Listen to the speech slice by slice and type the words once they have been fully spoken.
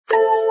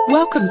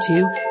Welcome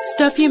to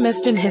Stuff You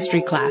Missed in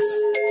History Class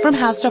from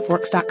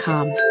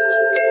HowStuffWorks.com.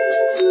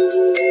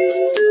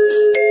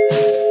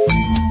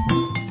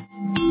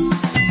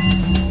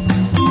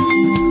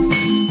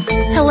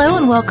 Hello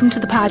and welcome to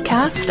the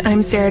podcast.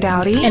 I'm Sarah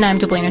Dowdy. And I'm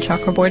Deblina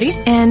Chakraborty.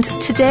 And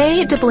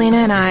today, Deblina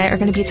and I are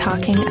going to be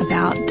talking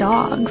about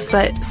dogs,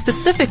 but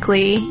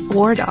specifically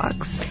war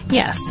dogs.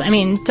 Yes, I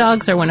mean,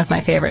 dogs are one of my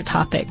favorite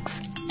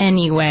topics.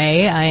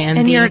 Anyway,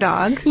 your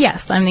dog?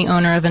 Yes, I'm the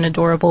owner of an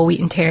adorable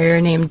Wheaten Terrier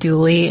named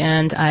Dooley,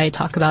 and I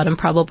talk about him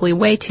probably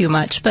way too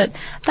much, but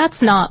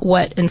that's not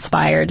what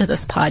inspired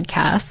this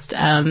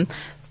podcast.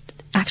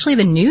 Actually,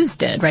 the news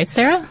did, right,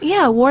 Sarah?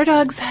 Yeah, war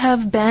dogs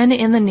have been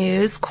in the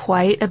news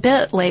quite a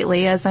bit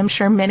lately, as I'm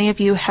sure many of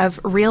you have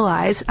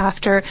realized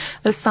after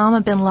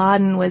Osama bin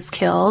Laden was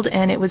killed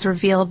and it was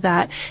revealed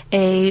that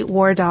a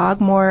war dog,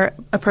 more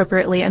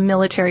appropriately a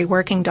military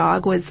working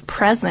dog, was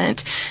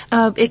present.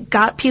 It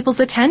got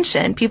people's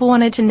attention. People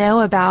wanted to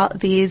know about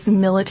these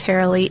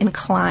militarily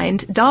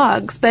inclined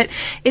dogs, but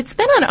it's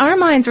been on our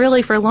minds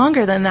really for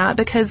longer than that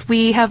because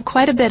we have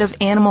quite a bit of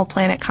Animal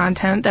Planet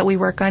content that we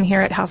work on here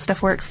at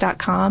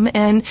HowStuffWorks.com.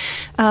 And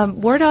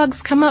war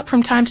dogs come up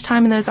from time to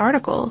time in those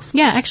articles.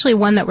 Yeah, actually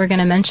one that we're going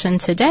to mention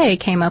today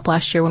came up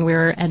last year when we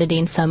were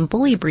editing some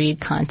bully breed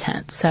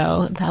content.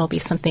 So that'll be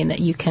something that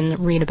you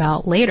can read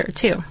about later,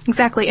 too.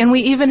 Exactly. And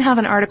we even have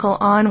an article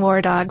on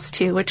war dogs,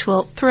 too, which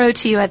we'll throw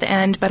to you at the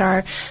end. But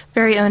our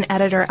very own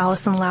editor,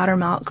 Allison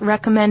Loudermilk,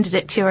 recommended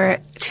it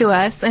to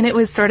us. And it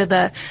was sort of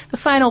the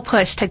final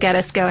push to get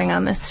us going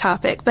on this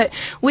topic. But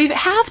we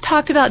have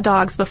talked about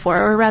dogs before,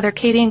 or rather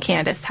Katie and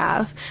Candace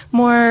have,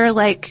 more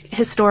like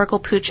historical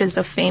pooches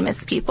of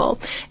famous people.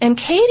 And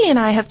Katie and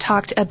I have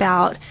talked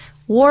about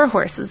war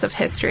horses of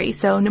history.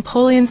 So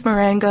Napoleon's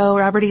Marengo,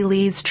 Robert E.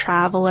 Lee's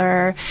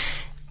Traveler,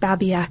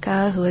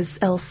 Babieca, who is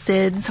El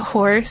Cid's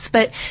horse.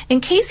 But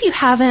in case you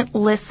haven't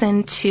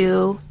listened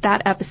to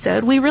that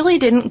episode, we really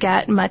didn't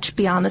get much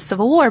beyond the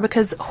Civil War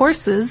because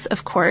horses,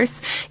 of course,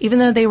 even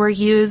though they were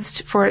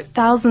used for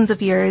thousands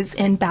of years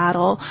in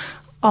battle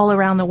all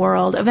around the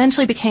world,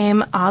 eventually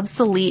became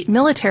obsolete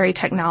military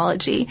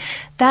technology.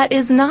 That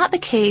is not the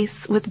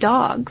case with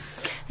dogs.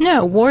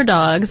 No, war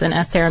dogs, and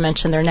as Sarah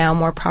mentioned, they're now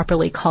more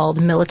properly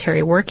called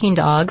military working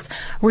dogs,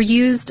 were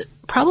used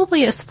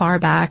probably as far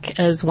back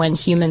as when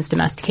humans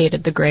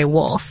domesticated the gray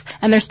wolf.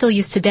 And they're still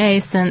used today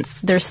since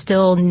there's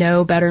still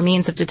no better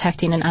means of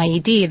detecting an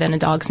IED than a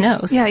dog's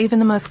nose. Yeah, even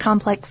the most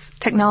complex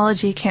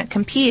technology can't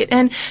compete.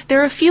 And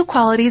there are a few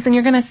qualities, and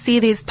you're going to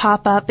see these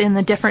pop up in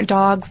the different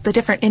dogs, the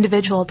different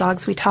individual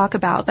dogs we talk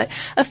about, but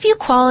a few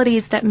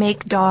qualities that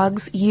make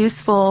dogs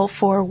useful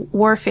for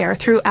warfare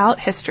throughout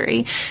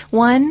history.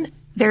 One,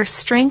 their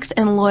strength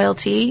and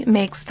loyalty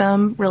makes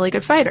them really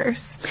good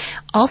fighters.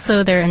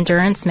 Also, their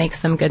endurance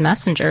makes them good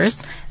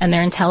messengers, and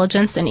their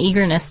intelligence and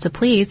eagerness to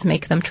please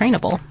make them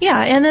trainable.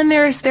 Yeah, and then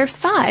there's their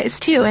size,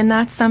 too, and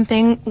that's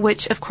something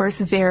which, of course,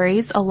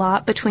 varies a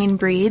lot between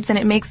breeds, and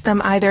it makes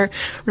them either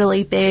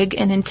really big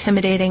and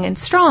intimidating and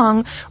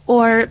strong,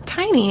 or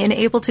tiny and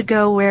able to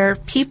go where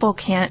people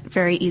can't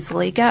very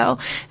easily go.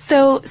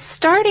 So,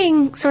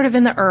 starting sort of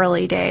in the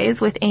early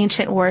days with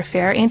ancient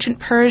warfare, ancient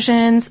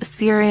Persians,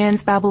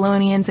 Assyrians,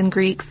 Babylonians, and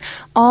Greeks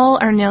all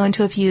are known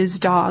to have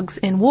used dogs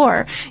in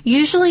war.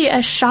 Usually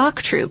as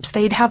shock troops,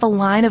 they'd have a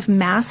line of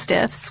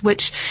mastiffs,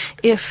 which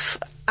if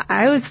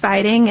I was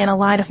fighting and a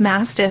line of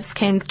mastiffs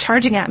came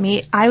charging at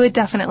me, I would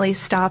definitely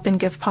stop and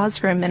give pause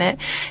for a minute.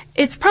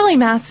 It's probably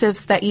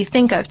mastiffs that you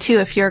think of, too,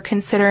 if you're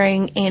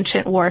considering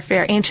ancient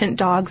warfare, ancient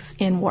dogs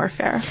in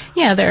warfare.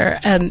 Yeah, there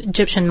are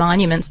Egyptian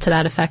monuments to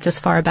that effect as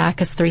far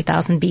back as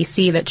 3000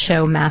 BC that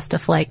show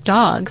mastiff-like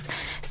dogs.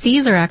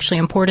 Caesar actually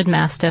imported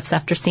mastiffs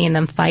after seeing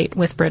them fight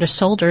with British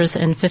soldiers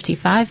in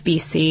 55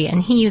 BC,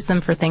 and he used them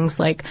for things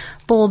like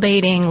bull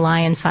baiting,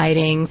 lion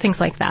fighting,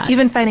 things like that.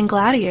 Even fighting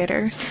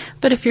gladiators.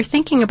 But if you're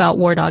thinking about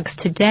war dogs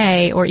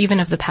today, or even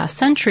of the past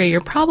century, you're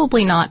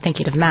probably not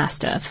thinking of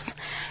mastiffs.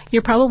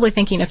 You're probably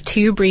thinking of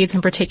two breeds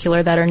in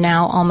particular that are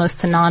now almost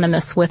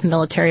synonymous with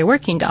military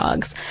working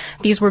dogs.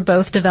 These were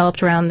both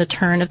developed around the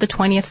turn of the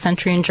 20th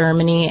century in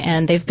Germany,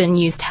 and they've been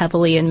used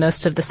heavily in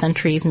most of the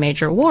century's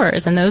major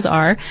wars. And those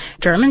are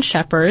German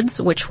Shepherds,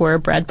 which were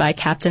bred by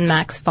Captain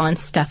Max von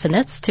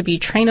Stephanitz to be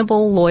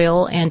trainable,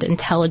 loyal, and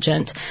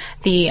intelligent.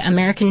 The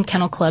American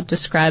Kennel Club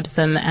describes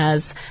them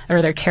as,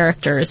 or their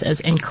characters as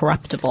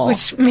incorruptible.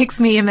 Which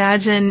makes me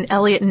imagine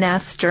Elliot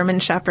Ness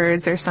German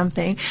Shepherds or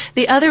something.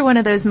 The other one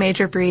of those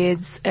major breeds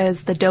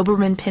is the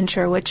Doberman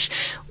Pinscher, which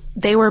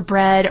they were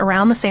bred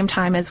around the same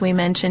time as we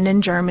mentioned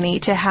in Germany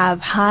to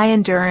have high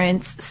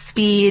endurance,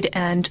 speed,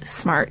 and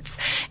smarts.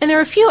 And there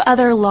are a few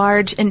other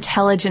large,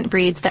 intelligent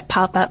breeds that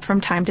pop up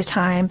from time to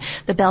time.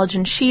 The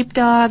Belgian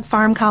Sheepdog,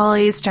 Farm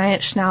Collies,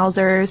 Giant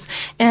Schnauzers,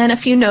 and a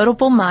few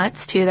notable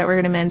mutts, too, that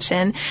we're going to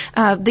mention.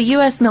 The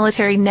U.S.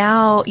 military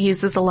now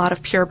uses a lot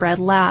of purebred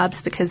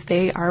labs because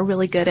they are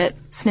really good at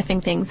sniffing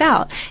things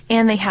out.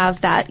 And they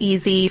have that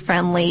easy,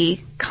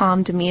 friendly,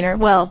 calm demeanor.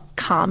 Well,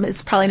 calm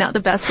is probably not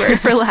the best word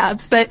for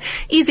labs, but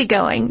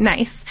easygoing,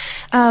 nice.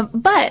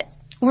 But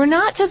we're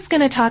not just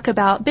going to talk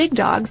about big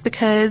dogs,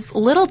 because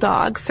little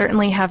dogs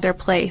certainly have their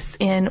place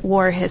in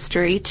war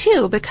history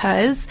too,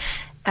 because,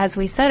 as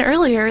we said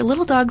earlier,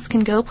 little dogs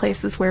can go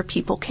places where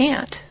people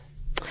can't.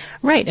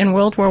 Right. In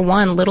World War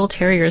I, little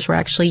terriers were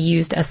actually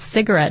used as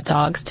cigarette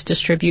dogs to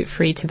distribute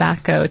free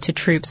tobacco to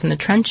troops in the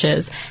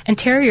trenches. And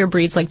terrier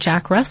breeds like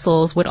Jack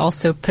Russells would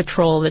also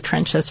patrol the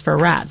trenches for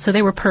rats. So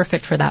they were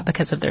perfect for that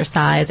because of their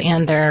size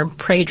and their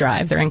prey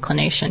drive, their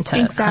inclination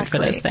to hunt for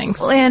those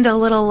things. And a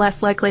little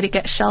less likely to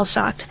get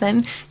shell-shocked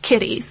than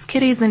kitties.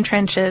 Kitties in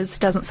trenches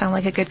doesn't sound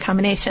like a good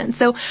combination.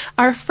 So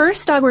our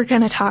first dog we're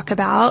going to talk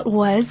about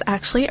was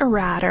actually a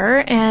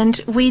ratter, and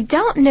we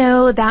don't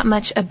know that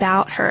much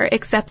about her,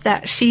 except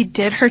that she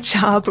did her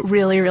job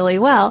really, really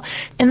well.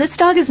 And this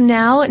dog is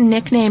now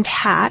nicknamed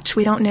Hatch.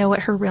 We don't know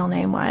what her real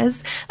name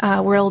was.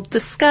 We'll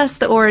discuss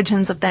the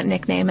origins of that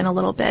nickname in a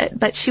little bit.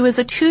 But she was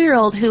a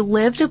 2-year-old who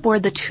lived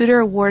aboard the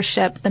Tudor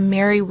warship, the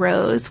Mary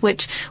Rose,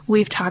 which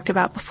we've talked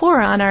about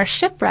before on our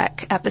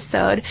shipwreck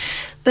episode.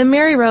 The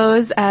Mary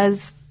Rose,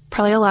 as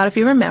probably a lot of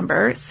you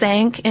remember,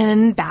 sank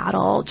in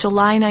battle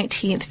July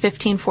 19th,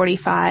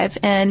 1545,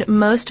 and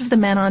most of the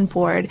men on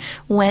board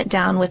went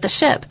down with the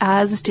ship,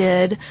 as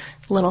did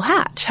little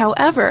Hatch.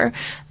 However,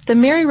 the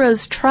Mary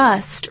Rose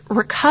Trust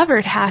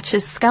recovered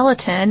Hatch's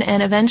skeleton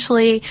and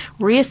eventually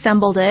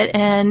reassembled it,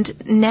 and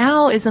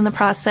now is in the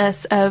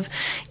process of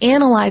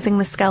analyzing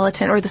the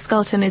skeleton, or the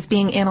skeleton is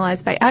being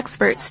analyzed by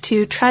experts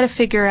to try to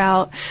figure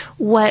out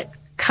what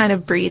kind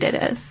of breed it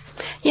is.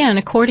 Yeah, and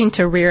according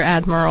to Rear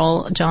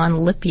Admiral John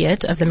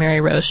Lippiatt of the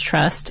Mary Rose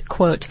Trust,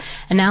 quote,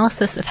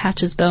 analysis of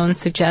Hatch's bones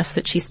suggests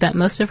that she spent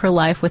most of her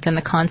life within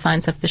the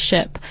confines of the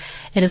ship.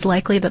 It is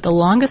likely that the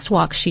longest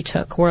walks she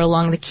took were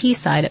along the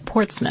quayside at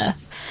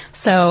Portsmouth.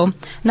 So,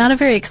 not a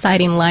very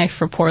exciting life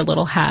for poor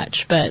little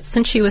Hatch, but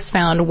since she was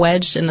found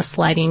wedged in the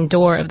sliding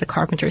door of the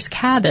carpenter's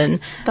cabin...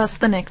 Thus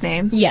the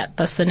nickname. Yeah,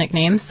 thus the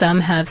nickname. Some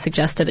have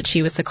suggested that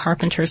she was the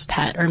carpenter's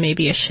pet or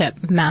maybe a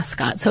ship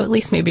mascot, so at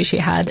least maybe she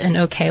had an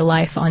okay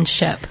life on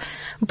ship.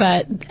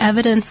 But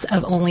evidence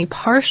of only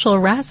partial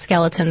rat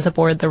skeletons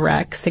aboard the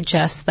wreck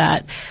suggests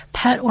that,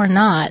 pet or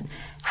not,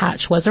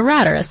 Hatch was a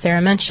ratter, as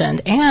Sarah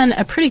mentioned, and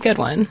a pretty good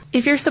one.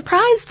 If you're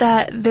surprised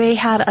that they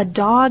had a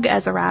dog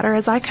as a ratter,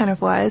 as I kind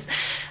of was,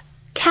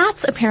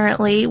 cats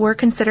apparently were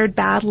considered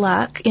bad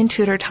luck in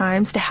Tudor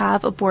times to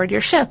have aboard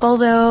your ship,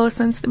 although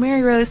since the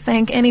Mary Rose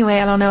sank anyway,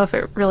 I don't know if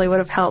it really would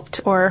have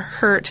helped or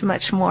hurt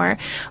much more.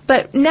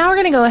 But now we're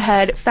going to go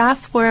ahead,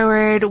 fast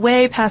forward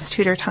way past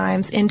Tudor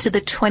times into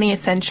the 20th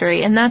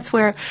century, and that's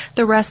where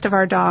the rest of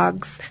our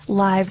dogs'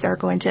 lives are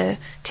going to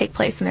take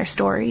place in their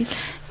stories.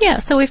 Yeah,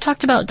 so we've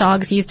talked about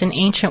dogs used in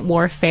ancient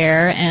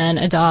warfare and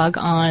a dog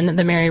on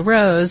the Mary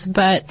Rose,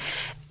 but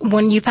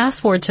when you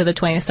fast forward to the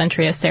 20th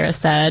century, as Sarah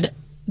said,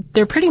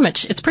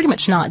 it's pretty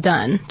much not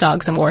done,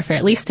 dogs in warfare,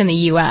 at least in the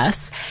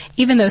U.S.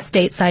 Even though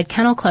stateside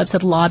kennel clubs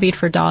had lobbied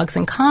for dogs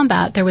in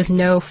combat, there was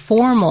no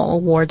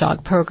formal war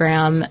dog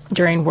program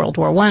during World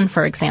War I,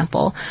 for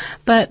example.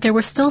 But there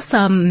were still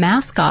some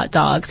mascot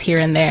dogs here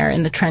and there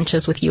in the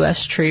trenches with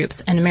U.S.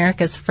 troops, and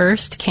America's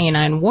first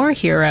canine war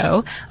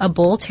hero, a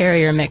bull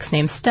terrier mix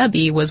named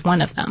Stubby, was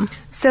one of them.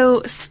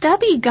 So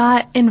Stubby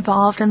got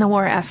involved in the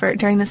war effort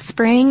during the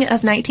spring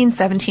of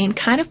 1917,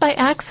 kind of by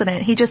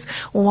accident. He just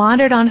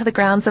wandered onto the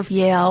grounds of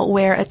Yale,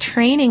 where a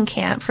training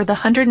camp for the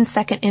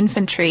 102nd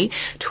Infantry,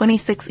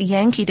 26th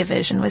Yankee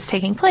Division was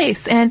taking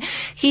place. And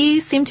he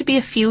seemed to be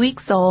a few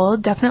weeks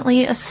old,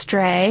 definitely a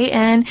stray,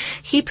 and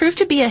he proved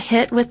to be a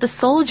hit with the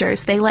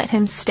soldiers. They let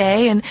him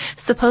stay, and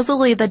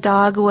supposedly the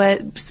dog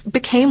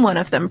became one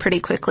of them pretty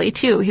quickly,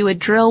 too. He would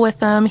drill with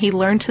them, he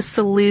learned to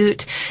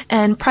salute,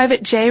 and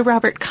Private J.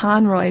 Robert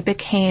Conroy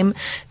became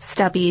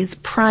Stubby's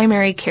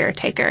primary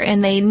caretaker,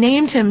 and they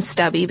named him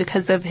Stubby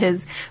because of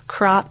his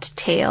cropped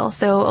tail.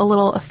 So a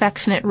little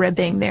affectionate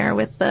ribbing there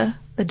with the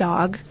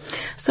dog.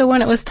 So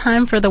when it was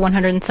time for the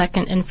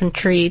 102nd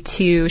Infantry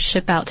to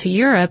ship out to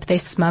Europe, they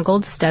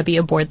smuggled Stubby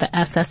aboard the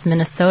SS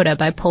Minnesota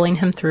by pulling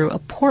him through a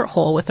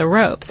porthole with a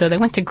rope. So they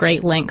went to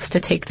great lengths to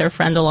take their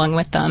friend along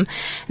with them.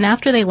 And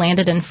after they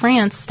landed in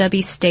France,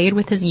 Stubby stayed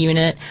with his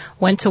unit,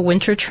 went to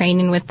winter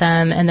training with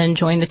them, and then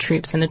joined the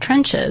troops in the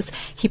trenches.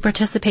 He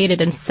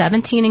participated in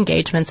 17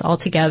 engagements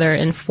altogether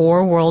in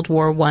 4 World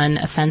War I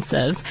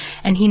offensives,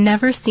 and he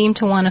never seemed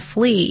to want to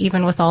flee,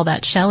 even with all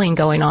that shelling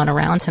going on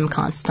around him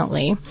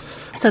constantly.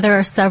 So there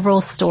are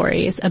several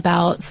stories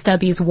about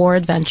Stubby's war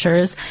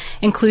adventures,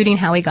 including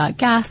how he got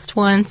gassed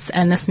once,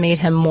 and this made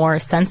him more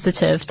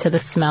sensitive to the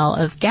smell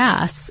of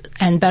gas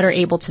and better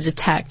able to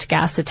detect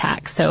gas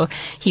attacks. So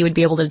he would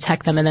be able to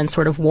detect them and then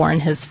sort of warn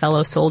his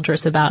fellow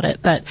soldiers about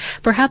it. But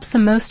perhaps the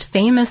most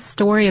famous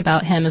story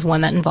about him is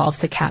one that involves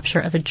the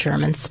capture of a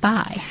German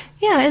spy.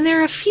 Yeah, and there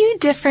are a few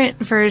different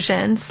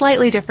versions,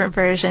 slightly different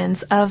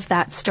versions of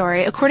that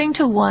story. According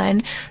to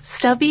one,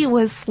 Stubby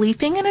was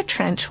sleeping in a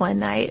trench one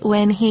night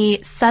when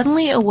he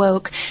suddenly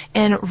awoke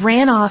and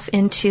ran off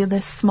into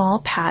this small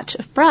patch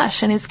of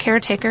brush, and his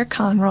caretaker,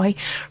 Conroy,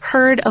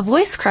 heard a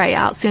voice cry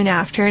out soon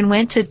after and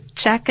went to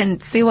check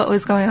and see what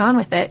was going on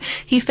with it.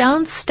 He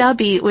found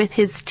Stubby with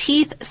his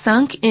teeth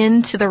sunk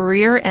into the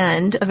rear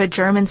end of a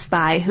German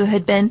spy who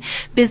had been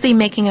busy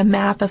making a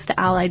map of the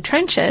Allied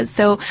trenches.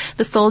 So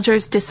the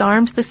soldiers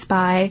disarmed the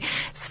spy.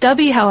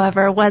 Stubby,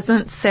 however,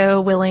 wasn't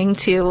so willing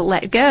to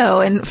let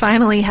go and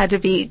finally had to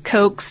be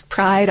coaxed,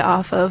 pried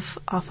off of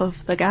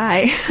the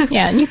guy.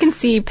 Yeah, and you can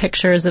see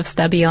pictures of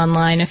Stubby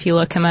online if you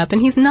look him up,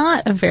 and he's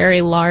not a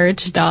very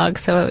large dog,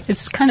 so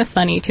it's kind of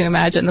funny to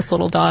imagine this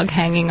little dog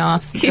hanging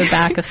off the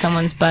back of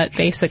someone's butt,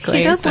 basically.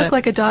 He does look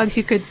like a dog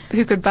who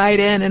could bite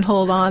in and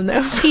hold on,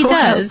 though. He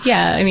does,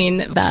 yeah. I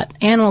mean, that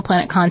Animal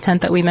Planet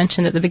content that we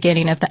mentioned at the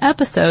beginning of the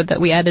episode that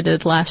we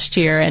edited last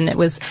year, and it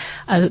was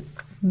a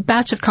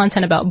batch of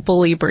content about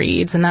bully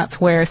breeds, and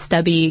that's where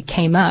Stubby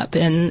came up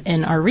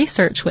in our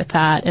research with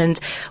that. And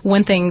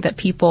one thing that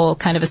people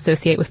kind of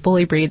associate with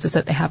bully breeds is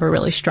that they have a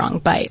really strong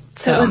bite.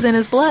 So it was in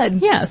his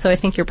blood. Yeah, so I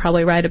think you're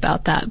probably right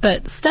about that.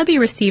 But Stubby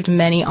received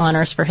many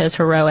honors for his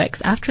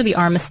heroics. After the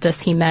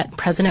armistice, he met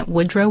President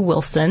Woodrow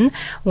Wilson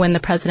when the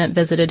president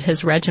visited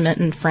his regiment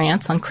in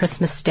France on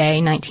Christmas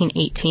Day,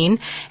 1918,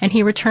 and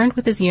he returned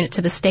with his unit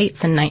to the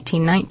States in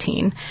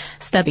 1919.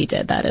 Stubby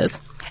did, that is.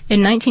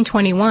 In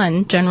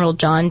 1921, General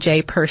John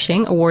J.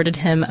 Pershing awarded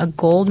him a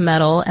gold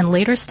medal, and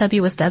later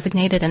Stubby was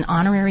designated an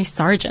honorary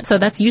sergeant. So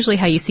that's usually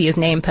how you see his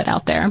name put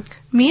out there.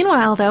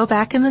 Meanwhile, though,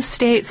 back in the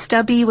States,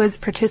 Stubby was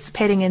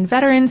participating in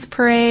veterans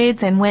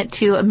parades and went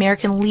to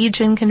American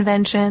Legion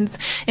conventions.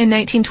 In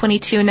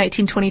 1922 and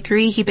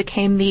 1923, he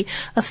became the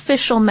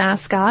official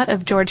mascot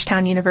of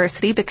Georgetown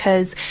University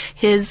because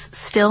his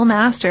still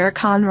master,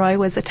 Conroy,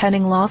 was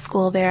attending law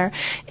school there.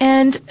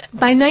 And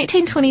by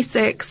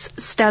 1926,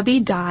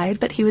 Stubby died,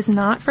 but he was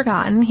not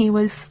forgotten. He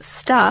was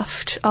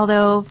stuffed,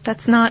 although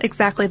that's not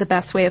exactly the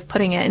best way of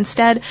putting it.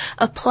 Instead,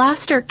 a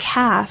plaster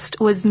cast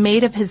was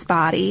made of his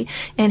body,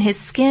 and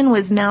his skin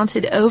was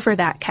mounted over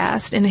that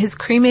cast, and his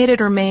cremated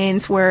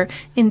remains were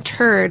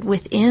interred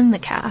within the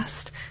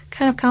cast.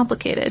 Kind of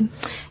complicated.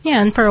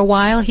 Yeah, and for a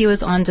while he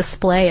was on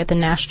display at the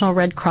National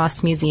Red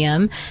Cross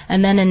Museum,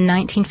 and then in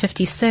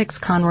 1956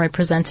 Conroy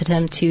presented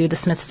him to the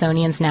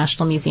Smithsonian's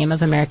National Museum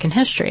of American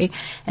History,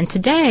 and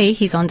today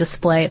he's on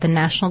display at the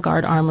National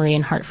Guard Armory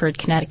in Hartford,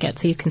 Connecticut,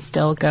 so you can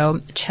still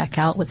go check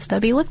out what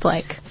Stubby looked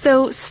like.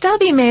 So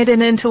Stubby made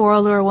it into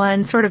World War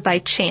I sort of by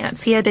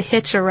chance. He had to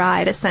hitch a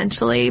ride,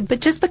 essentially,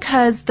 but just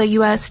because the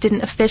U.S.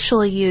 didn't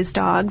officially use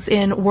dogs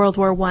in World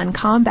War I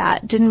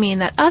combat didn't mean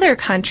that other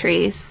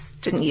countries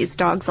didn't use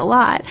dogs a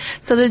lot.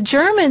 So the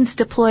Germans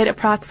deployed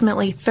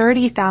approximately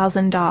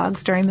 30,000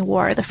 dogs during the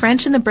war. The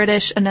French and the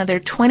British, another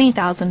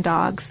 20,000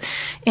 dogs.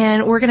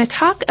 And we're going to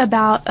talk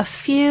about a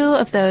few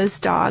of those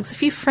dogs, a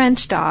few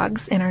French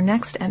dogs, in our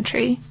next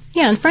entry.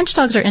 Yeah, and French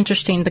dogs are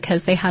interesting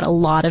because they had a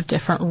lot of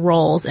different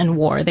roles in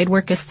war. They'd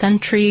work as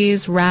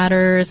sentries,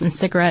 ratters, and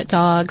cigarette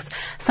dogs.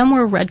 Some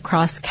were Red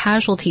Cross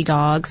casualty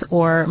dogs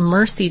or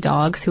mercy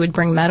dogs who would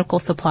bring medical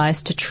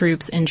supplies to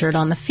troops injured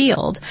on the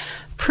field.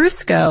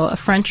 Prusco, a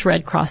French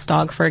Red Cross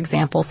dog, for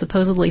example,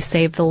 supposedly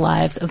saved the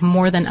lives of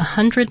more than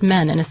 100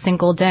 men in a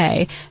single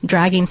day,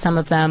 dragging some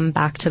of them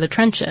back to the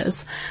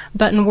trenches.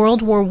 But in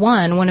World War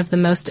I, one of the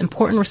most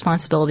important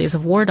responsibilities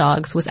of war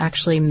dogs was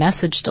actually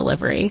message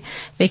delivery.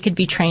 They could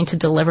be trained to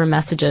deliver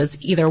messages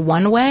either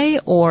one way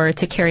or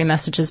to carry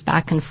messages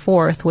back and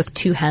forth with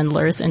two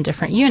handlers in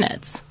different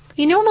units.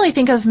 You normally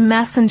think of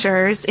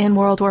messengers in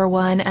World War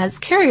I as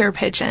carrier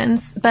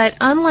pigeons, but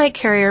unlike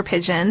carrier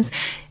pigeons,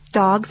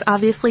 dogs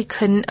obviously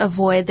couldn't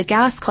avoid the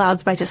gas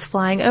clouds by just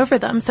flying over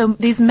them. So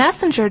these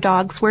messenger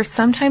dogs were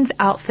sometimes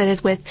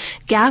outfitted with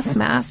gas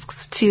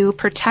masks to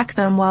protect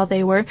them while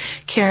they were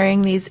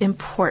carrying these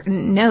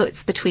important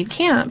notes between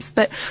camps.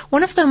 But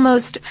one of the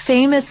most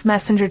famous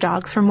messenger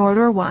dogs from World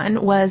War I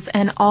was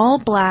an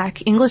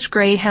all-black English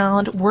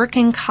Greyhound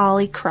working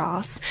collie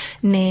cross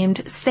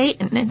named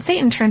Satan. And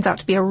Satan turns out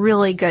to be a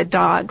really good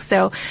dog.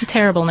 So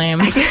terrible name.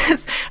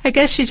 I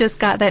guess she just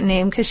got that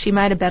name because she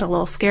might have been a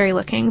little scary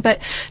looking. But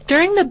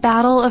during the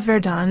Battle of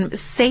Verdun,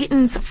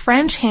 Satan's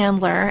French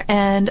handler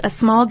and a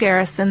small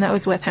garrison that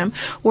was with him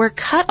were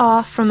cut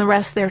off from the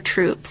rest of their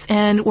troops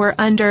and were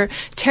under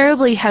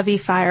terribly heavy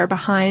fire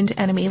behind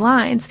enemy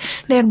lines.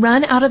 They had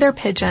run out of their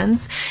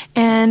pigeons,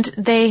 and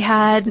they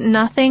had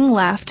nothing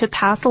left to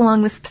pass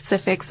along the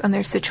specifics on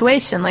their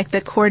situation, like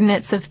the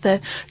coordinates of the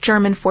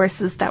German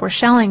forces that were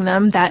shelling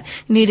them that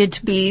needed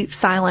to be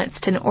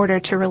silenced in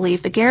order to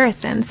relieve the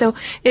garrison. So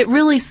it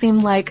really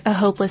seemed like a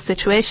hopeless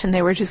situation.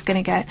 They were just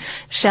going to get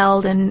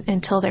shelled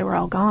until they were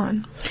all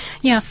gone.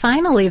 Yeah,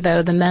 finally,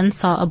 though, the men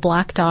saw a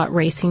black dot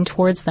racing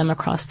towards them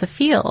across the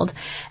field,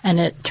 and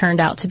it turned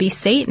out to be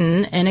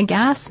Satan in a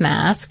gas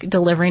mask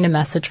delivering a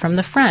message from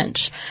the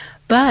French.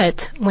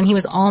 But when he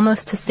was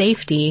almost to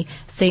safety,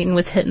 Satan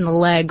was hit in the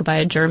leg by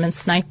a German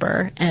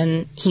sniper,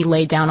 and he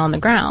lay down on the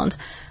ground.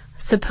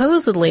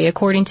 Supposedly,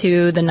 according to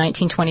the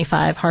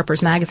 1925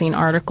 Harper's Magazine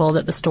article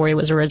that the story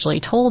was originally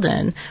told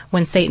in,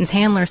 when Satan's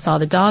handler saw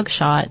the dog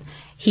shot,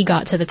 he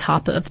got to the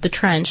top of the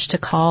trench to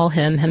call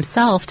him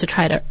himself to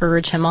try to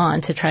urge him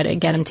on, to try to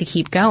get him to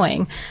keep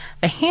going.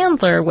 The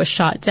handler was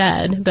shot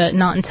dead, but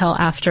not until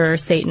after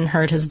Satan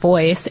heard his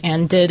voice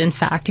and did, in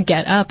fact,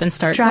 get up and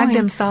start Dragged going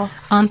himself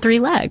on 3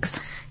 legs.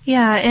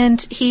 Yeah,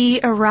 and he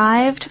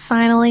arrived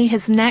finally.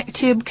 His neck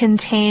tube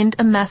contained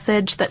a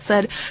message that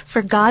said,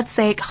 "For God's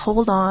sake,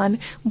 hold on.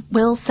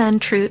 We'll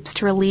send troops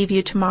to relieve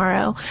you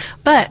tomorrow."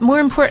 But more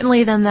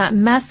importantly than that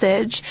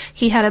message,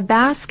 he had a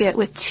basket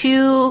with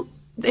 2,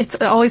 it's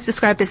always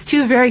described as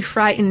 2 very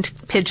frightened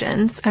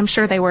pigeons. I'm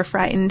sure they were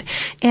frightened.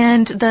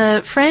 And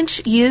the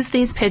French used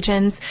these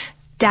pigeons,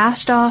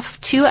 dashed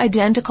off 2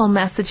 identical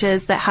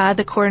messages that had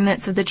the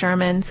coordinates of the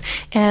Germans,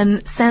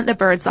 and sent the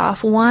birds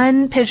off.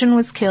 One pigeon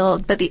was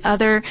killed, but the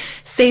other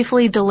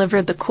safely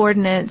delivered the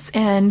coordinates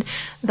and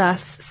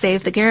thus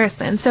saved the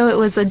garrison. So it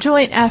was a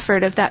joint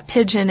effort of that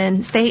pigeon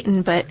and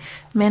Satan, but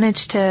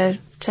managed to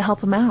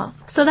help him out.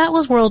 So that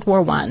was World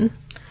War I.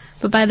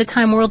 But by the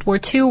time World War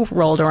II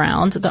rolled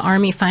around, the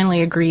Army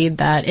finally agreed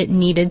that it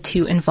needed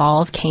to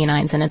involve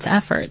canines in its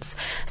efforts.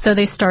 So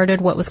they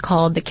started what was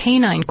called the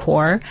Canine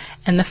Corps,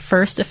 and the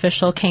first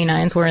official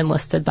canines were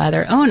enlisted by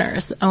their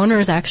owners.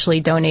 Owners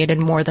actually donated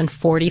more than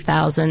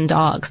 40,000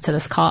 dogs to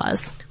this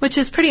cause. Which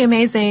is pretty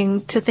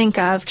amazing to think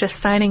of,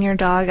 just signing your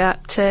dog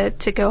up to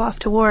go off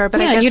to war.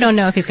 But yeah, I guess you don't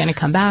know if he's going to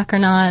come back or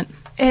not.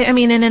 I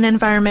mean, in an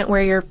environment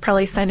where you're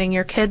probably sending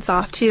your kids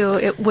off too,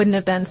 it wouldn't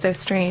have been so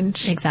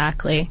strange.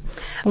 Exactly.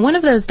 One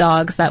of those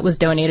dogs that was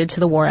donated to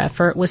the war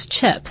effort was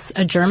Chips,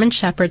 a German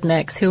Shepherd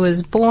mix who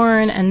was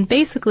born and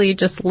basically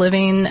just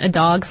living a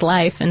dog's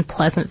life in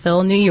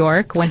Pleasantville, New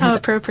York. How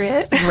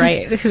appropriate.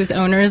 Right, whose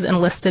owners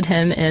enlisted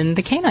him in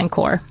the Canine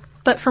Corps.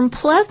 But from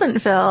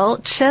Pleasantville,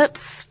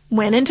 Chips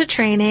went into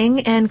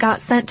training and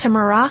got sent to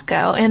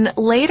Morocco. And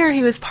later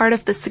he was part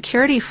of the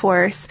security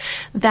force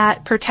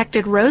that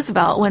protected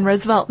Roosevelt when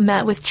Roosevelt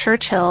met with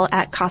Churchill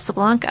at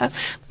Casablanca.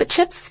 But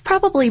Chips is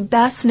probably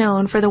best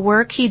known for the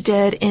work he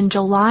did in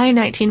July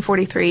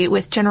 1943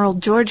 with General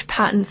George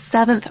Patton's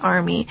 7th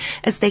Army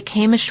as they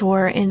came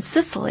ashore in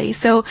Sicily.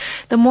 So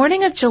the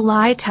morning of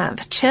July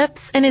 10th,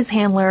 Chips and his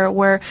handler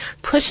were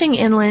pushing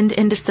inland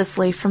into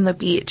Sicily from the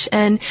beach.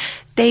 And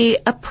they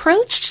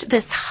approached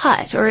this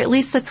hut, or at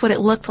least that's what it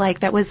looked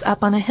like, that was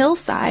up on a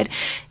hillside.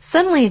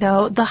 Suddenly,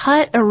 though, the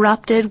hut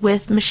erupted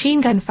with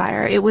machine gun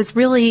fire. It was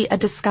really a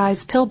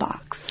disguised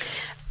pillbox.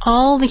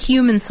 All the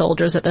human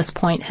soldiers at this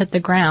point hit the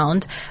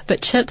ground,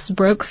 but Chips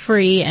broke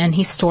free and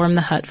he stormed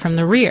the hut from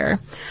the rear.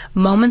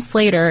 Moments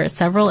later,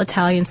 several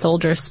Italian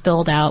soldiers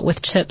spilled out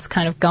with Chips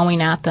kind of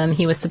going at them.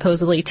 He was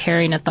supposedly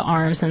tearing at the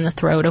arms and the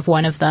throat of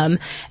one of them,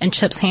 and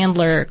Chips'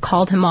 handler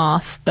called him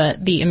off,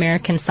 but the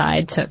American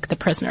side took the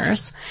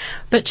prisoners.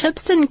 But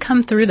Chips didn't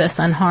come through this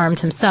unharmed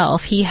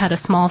himself. He had a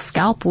small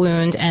scalp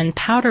wound and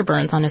powder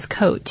burns on his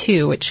coat,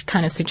 too, which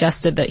kind of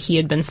suggested that he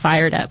had been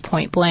fired at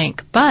point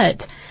blank.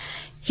 But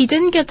he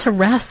didn't get to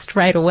rest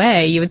right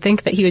away. You would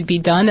think that he would be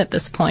done at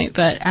this point,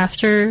 but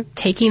after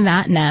taking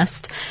that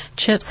nest,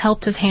 Chips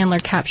helped his handler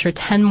capture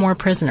 10 more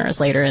prisoners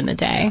later in the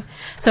day.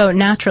 So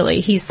naturally,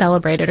 he's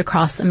celebrated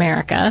across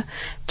America.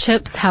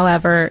 Chips,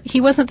 however,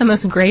 he wasn't the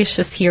most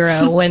gracious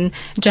hero. When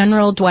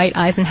General Dwight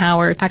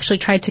Eisenhower actually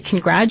tried to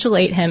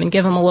congratulate him and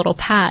give him a little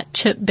pat,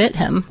 Chip bit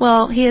him.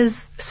 Well, he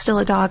is still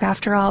a dog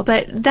after all,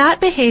 but that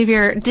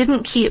behavior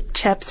didn't keep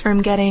Chips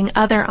from getting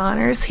other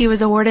honors. He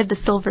was awarded the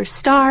Silver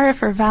Star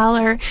for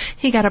valor.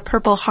 He got a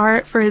Purple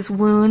Heart for his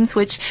wounds,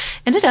 which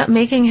ended up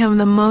making him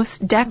the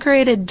most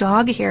decorated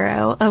dog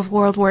hero of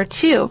World War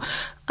II.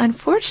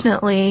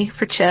 Unfortunately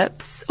for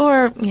Chips,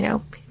 or,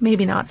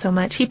 maybe not so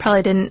much. He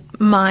probably didn't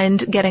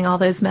mind getting all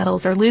those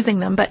medals or losing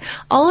them, but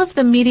all of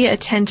the media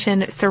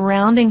attention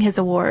surrounding his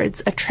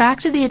awards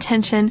attracted the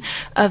attention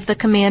of the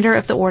commander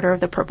of the Order of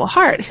the Purple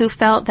Heart, who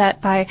felt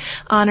that by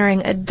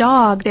honoring a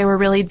dog, they were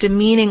really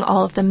demeaning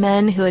all of the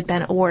men who had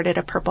been awarded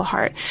a Purple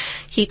Heart.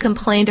 He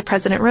complained to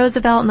President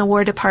Roosevelt and the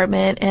War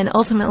Department, and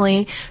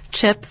ultimately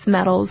Chip's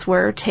medals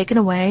were taken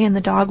away and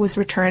the dog was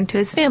returned to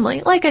his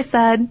family. Like I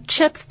said,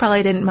 Chips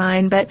probably didn't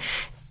mind, but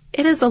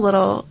it is a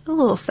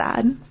little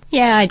sad.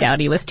 Yeah, I doubt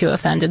he was too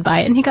offended by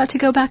it, and he got to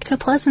go back to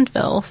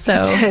Pleasantville,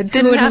 so didn't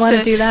who wouldn't have want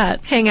to do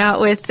that? Hang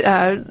out with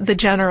the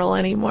general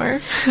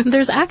anymore.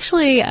 There's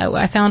actually,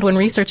 I found when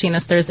researching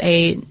this, there's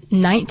a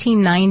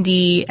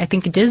 1990, I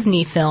think,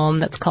 Disney film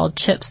that's called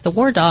Chips the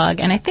War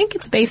Dog, and I think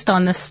it's based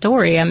on this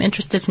story. I'm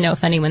interested to know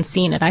if anyone's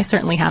seen it. I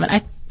certainly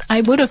haven't.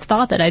 I would have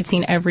thought that I'd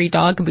seen every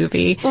dog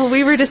movie. Well,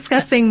 we were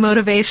discussing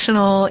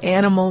motivational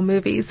animal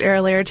movies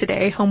earlier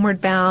today,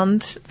 Homeward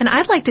Bound. And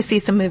I'd like to see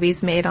some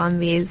movies made on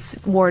these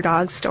war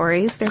dog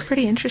stories. They're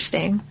pretty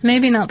interesting.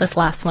 Maybe not this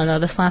last one, though.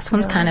 This last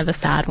one's kind of a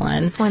sad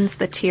one. This one's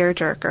the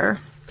tearjerker.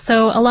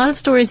 So a lot of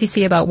stories you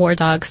see about war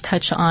dogs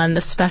touch on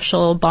the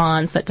special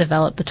bonds that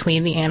develop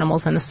between the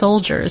animals and the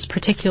soldiers,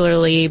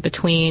 particularly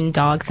between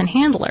dogs and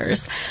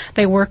handlers.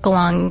 They work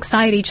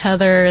alongside each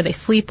other. They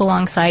sleep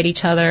alongside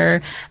each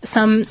other.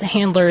 Some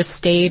handlers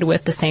stayed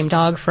with the same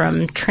dog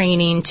from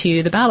training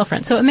to the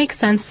battlefront, so it makes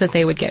sense that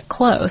they would get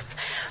close.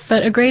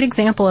 But a great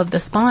example of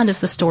this bond is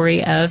the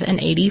story of an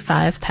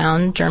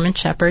 85-pound German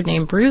Shepherd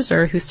named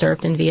Bruiser who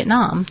served in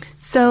Vietnam.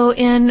 So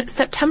in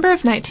September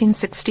of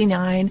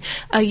 1969,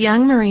 a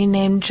young Marine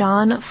named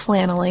John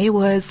Flannelly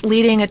was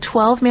leading a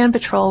 12-man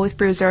patrol with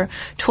Bruiser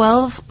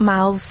 12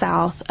 miles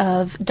south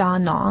of Da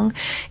Nang.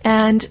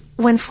 And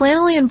when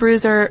Flannelly and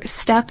Bruiser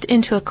stepped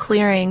into a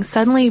clearing,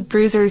 suddenly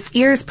Bruiser's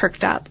ears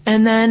perked up.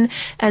 And then,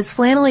 as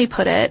Flannelly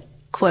put it,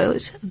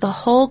 quote, the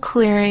whole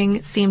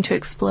clearing seemed to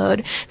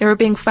explode. They were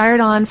being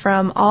fired on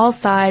from all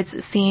sides,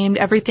 it seemed.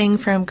 Everything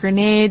from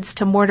grenades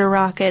to mortar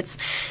rockets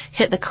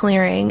hit the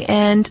clearing.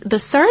 And the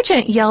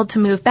sergeant yelled to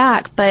move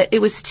back, but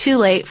it was too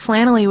late.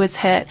 Flannelly was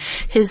hit.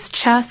 His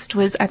chest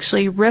was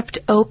actually ripped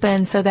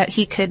open so that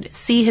he could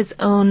see his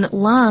own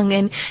lung,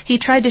 and he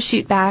tried to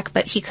shoot back,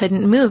 but he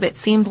couldn't move. It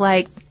seemed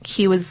like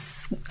he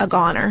was a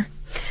goner.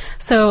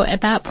 So at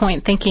that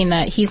point, thinking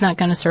that he's not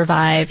going to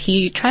survive,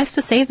 he tries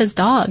to save his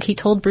dog. He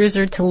told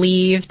Bruiser to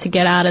leave, to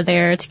get out of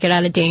there, to get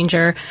out of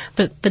danger,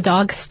 but the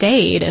dog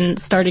stayed and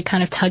started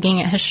kind of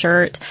tugging at his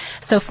shirt.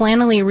 So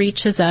Flannelly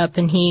reaches up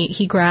and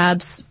he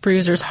grabs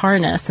Bruiser's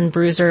harness, and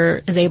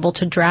Bruiser is able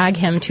to drag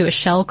him to a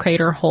shell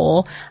crater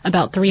hole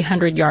about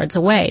 300 yards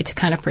away to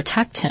kind of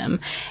protect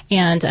him.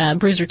 And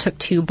Bruiser took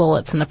 2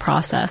 bullets in the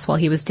process while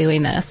he was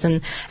doing this.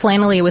 And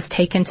Flannelly was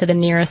taken to the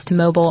nearest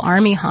mobile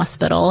army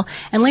hospital,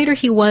 and later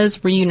he was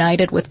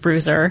reunited with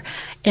Bruiser.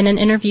 In an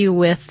interview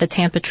with the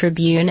Tampa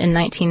Tribune in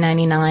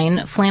 1999,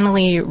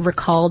 Flannelly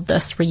recalled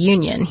this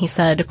reunion. He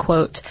said,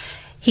 quote,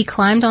 he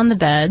climbed on the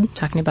bed,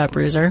 talking about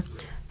Bruiser,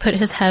 put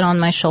his head on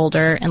my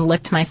shoulder and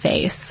licked my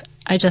face.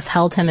 I just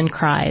held him and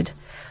cried.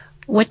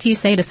 What do you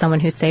say to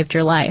someone who saved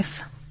your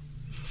life?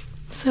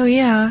 So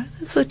yeah,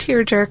 it's a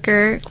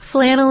tearjerker.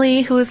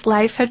 Flannelly, whose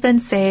life had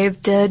been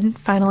saved, did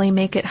finally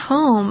make it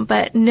home,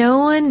 but no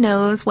one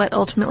knows what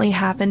ultimately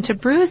happened to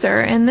Bruiser,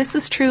 and this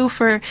is true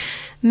for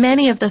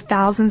many of the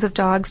thousands of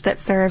dogs that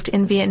served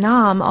in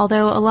Vietnam,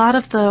 although a lot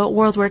of the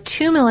World War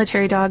II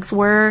military dogs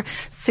were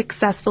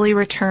successfully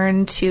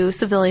returned to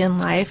civilian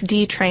life,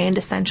 detrained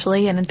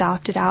essentially, and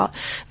adopted out.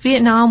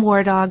 Vietnam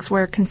war dogs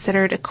were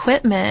considered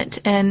equipment,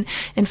 and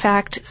in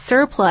fact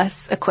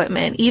surplus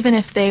equipment, even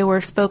if they were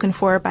spoken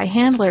for by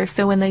handlers.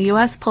 So when the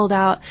U.S. pulled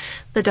out,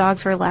 the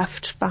dogs were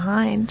left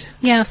behind.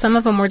 Yeah, some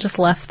of them were just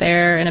left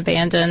there and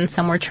abandoned.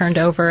 Some were turned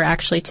over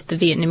actually to the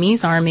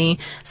Vietnamese army.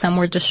 Some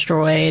were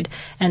destroyed.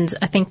 And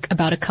I think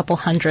about a couple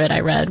hundred, I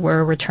read,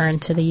 were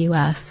returned to the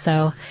U.S.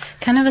 So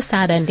kind of a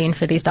sad ending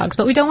for these dogs.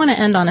 But we don't want to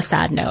end on a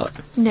sad note.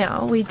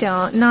 No, we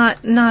don't. Not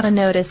a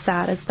note as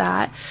sad as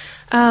that.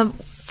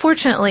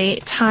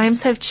 Fortunately,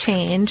 times have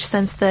changed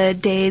since the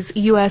days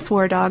U.S.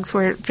 war dogs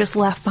were just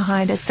left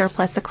behind as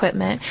surplus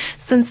equipment.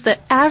 Since the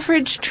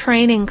average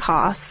training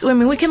costs, I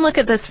mean, we can look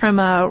at this from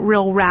a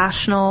real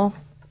rational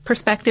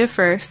perspective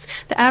first.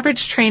 The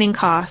average training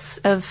costs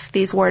of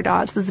these war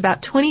dogs is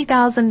about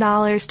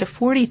 $20,000 to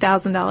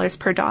 $40,000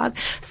 per dog.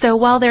 So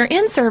while they're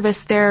in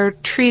service, they're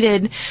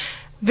treated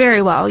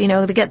very well. You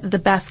know, they get the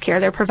best care.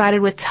 They're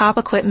provided with top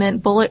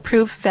equipment,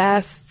 bulletproof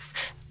vests,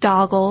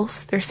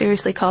 doggles. They're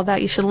seriously called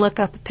that. You should look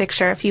up a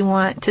picture if you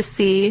want to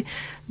see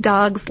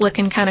dogs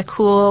looking kind of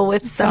cool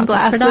with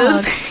sunglasses.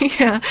 Goggles for dogs.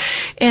 Yeah.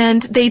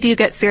 And they do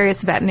get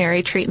serious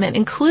veterinary treatment,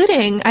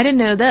 including, I didn't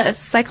know this,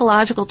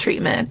 psychological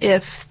treatment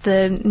if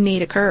the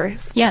need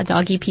occurs. Yeah,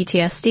 doggy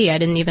PTSD. I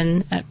didn't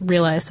even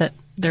realize that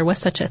there was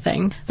such a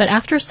thing. But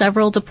after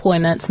several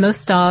deployments,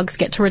 most dogs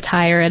get to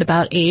retire at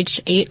about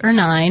age 8 or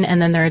 9, and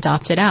then they're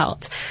adopted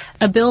out.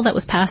 A bill that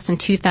was passed in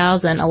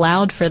 2000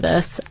 allowed for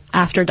this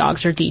after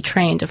dogs are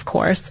detrained, of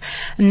course.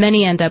 And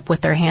many end up with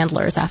their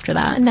handlers after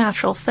that. A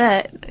natural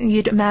fit.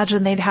 You'd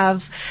imagine they'd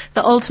have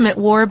the ultimate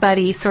war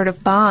buddy sort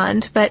of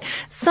bond. But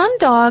some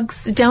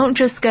dogs don't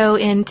just go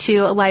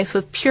into a life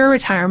of pure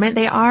retirement.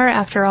 They are,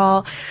 after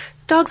all,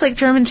 dogs like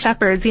German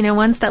Shepherds, you know,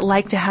 ones that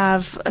like to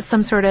have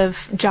some sort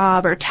of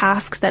job or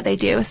task that they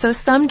do. So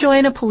some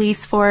join a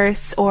police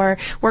force or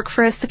work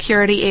for a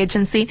security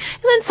agency,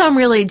 and then some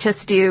really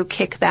just do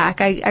kickback.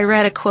 I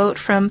read a quote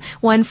from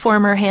one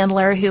former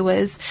handler who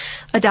was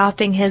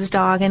adopting his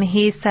dog, and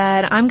he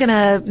said, I'm going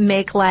to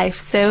make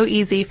life so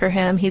easy for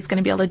him. He's going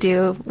to be able to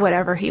do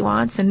whatever he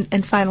wants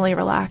and finally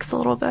relax a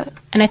little bit.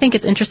 And I think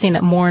it's interesting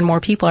that more and more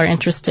people are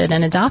interested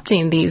in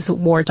adopting these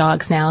war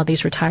dogs now,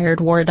 these retired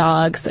war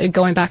dogs.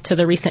 Going back to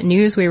the recent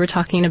news we were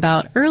talking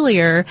about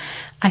earlier,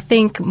 I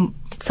think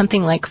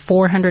something like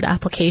 400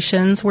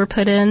 applications were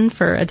put in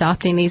for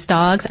adopting these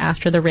dogs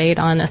after the raid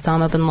on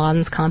Osama bin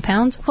Laden's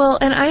compound. Well,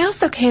 and I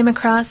also came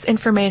across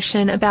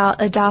information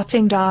about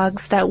adopting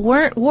dogs that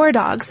weren't war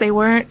dogs. They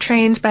weren't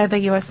trained by the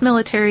U.S.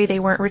 military. They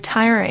weren't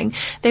retiring.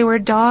 They were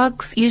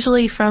dogs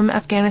usually from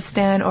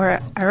Afghanistan or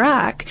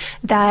Iraq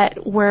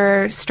that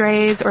were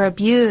strays or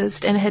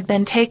abused and had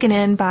been taken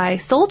in by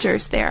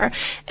soldiers there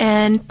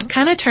and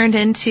kind of turned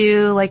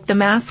into like the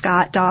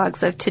mascot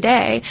dogs of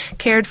today,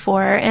 cared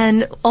for.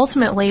 And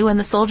ultimately, when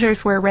the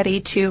soldiers were ready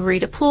to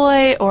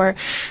redeploy or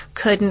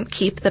couldn't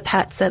keep the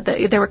pets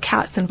there were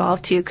cats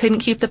involved too, couldn't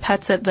keep the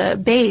pets at the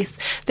base,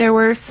 there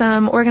were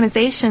some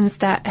organizations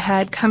that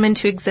had come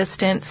into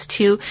existence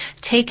to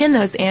take in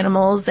those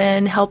animals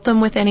and help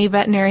them with any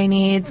veterinary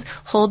needs,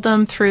 hold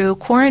them through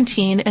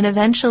quarantine, and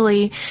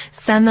eventually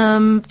send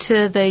them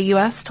to the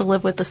U.S. to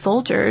live with the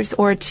soldiers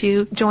or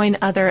to join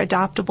other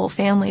adoptable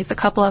families. A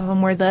couple of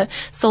them were the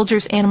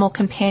Soldiers Animal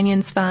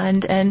Companions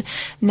Fund and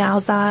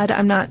Nowzad.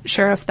 I'm not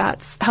sure if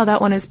that's how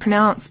that one is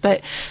pronounced,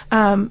 but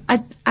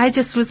I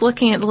just was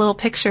looking at the little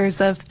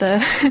pictures of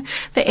the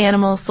the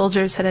animals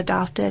soldiers had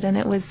adopted, and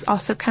it was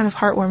also kind of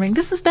heartwarming.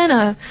 This has been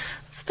a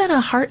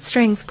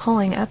heartstrings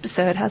pulling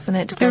episode, hasn't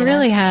it, Dana? It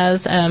really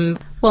has.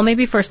 Well,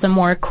 maybe for some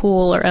more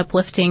cool or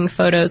uplifting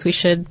photos, we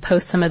should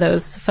post some of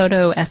those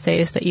photo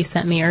essays that you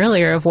sent me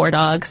earlier of war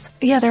dogs.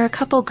 Yeah, there are a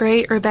couple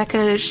great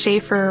Rebecca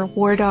Schaefer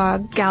war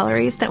dog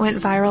galleries that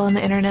went viral on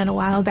the internet a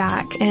while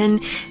back,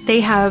 and they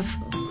have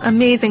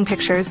amazing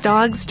pictures.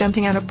 Dogs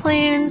jumping out of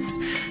planes,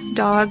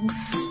 dogs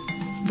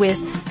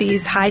with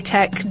these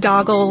high-tech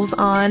doggles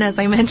on, as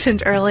I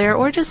mentioned earlier,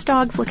 or just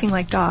dogs looking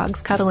like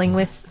dogs, cuddling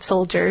with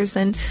soldiers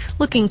and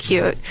looking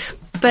cute.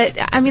 But,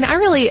 I mean,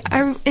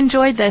 I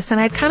enjoyed this,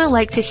 and I'd kind of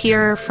like to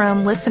hear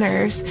from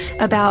listeners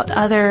about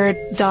other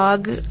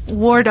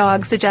war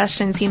dog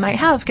suggestions you might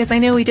have, because I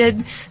know we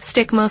did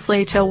stick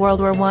mostly to World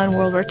War I,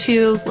 World War II,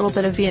 a little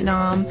bit of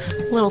Vietnam,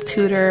 little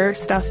Tudor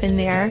stuff in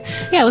there.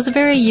 Yeah, it was a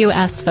very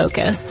U.S.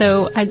 focus,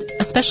 so I'd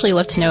especially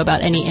love to know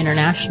about any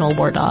international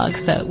war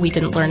dogs that we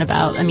didn't learn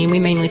about. I mean, we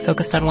mainly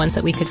focused on ones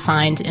that we could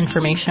find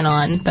information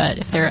on, but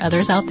if there are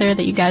others out there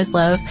that you guys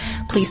love,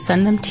 please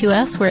send them to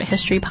us. We're at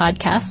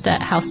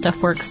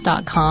historypodcast@howstuffworks.com,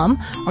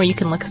 or you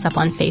can look us up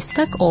on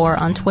Facebook or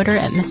on Twitter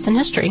at Missed in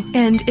History.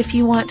 And if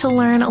you want to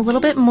learn a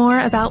little bit more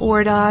about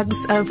war dogs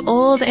of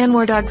old and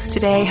war dogs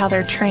today, how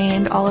they're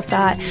trained, all of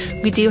that,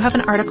 we do have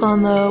an article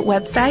on the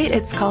website.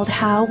 It's called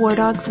How War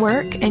Dogs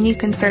Work, and you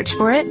can search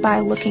for it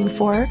by looking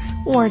for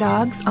war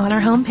dogs on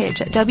our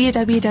homepage at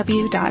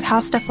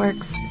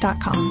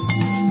www.howstuffworks.com.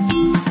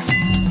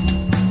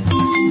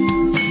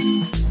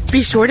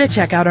 Be sure to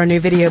check out our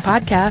new video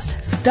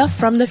podcast, Stuff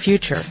from the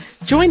Future.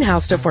 Join How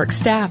Stuff Works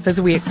staff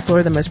as we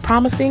explore the most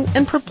promising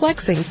and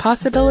perplexing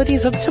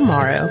possibilities of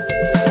tomorrow.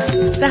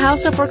 The How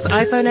Stuff Works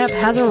iPhone app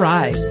has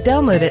arrived.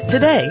 Download it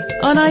today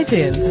on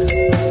iTunes.